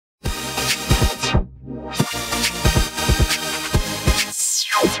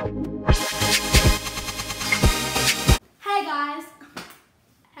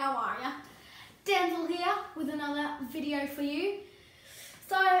for you.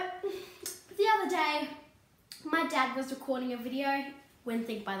 So, the other day, my dad was recording a video. When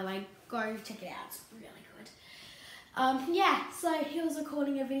Think, by the way, go check it out. It's really good. Yeah, so he was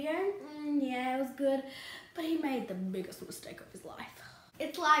recording a video. Yeah, it was good. But he made the biggest mistake of his life.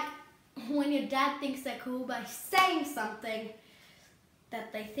 It's like when your dad thinks they're cool by saying something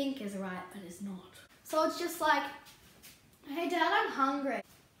that they think is right, but is not. So it's just like, hey Dad, I'm hungry.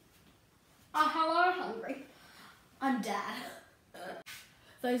 Oh, hello, hungry. I'm Dad.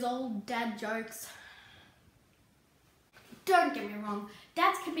 Those old dad jokes. Don't get me wrong,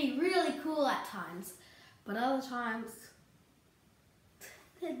 dads can be really cool at times, but other times,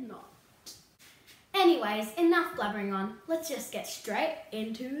 they're not. Anyways, enough blabbering on. Let's just get straight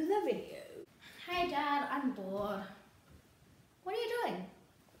into the video. Hey Dad, I'm bored. What are you doing?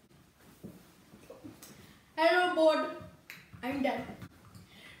 Hello, bored. I'm Dad.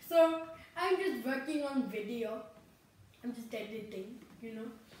 So, I'm just working on video. I'm just editing, you know,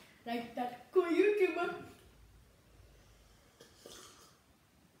 like that cool YouTuber.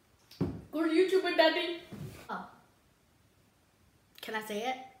 Cool YouTuber daddy. Oh. Can I say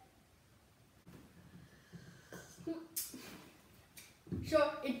it?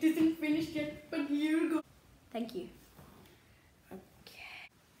 Sure, it isn't finished yet, but here you go. Thank you. Okay.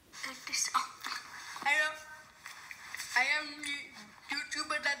 Hello, I am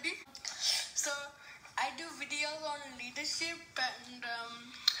YouTuber Daddy. So I do videos on leadership and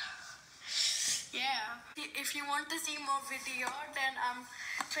yeah. If you want to see more video, then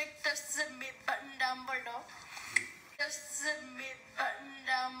click the submit button down below. The submit button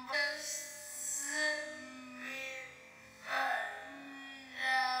down below. The submit button down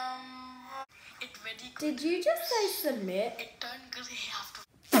below. It's very good. Did you just say submit? It don't really have to.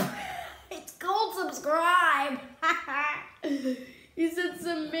 It's called subscribe. You said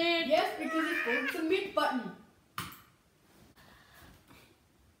submit. Yes, because it's called submit button.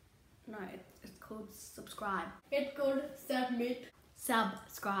 No, it's called subscribe. It's called submit.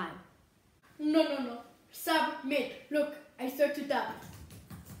 Subscribe. No. Submit. Look, I searched it up.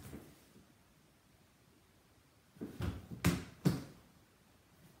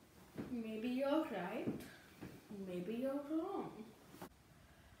 Maybe you're right. Maybe you're wrong.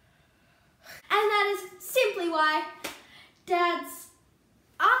 And that is simply why dads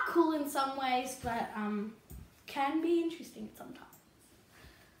are cool in some ways, but can be interesting sometimes.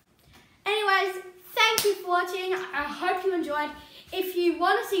 Anyways, thank you for watching. I hope you enjoyed. If you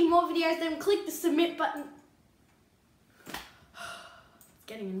want to see more videos, then click the submit button. It's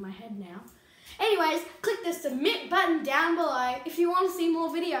getting in my head now. Anyways, click the submit button down below if you want to see more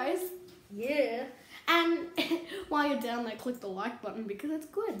videos. Yeah. And while you're down there, click the like button because it's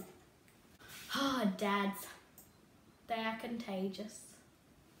good. Ah, dads. They are contagious.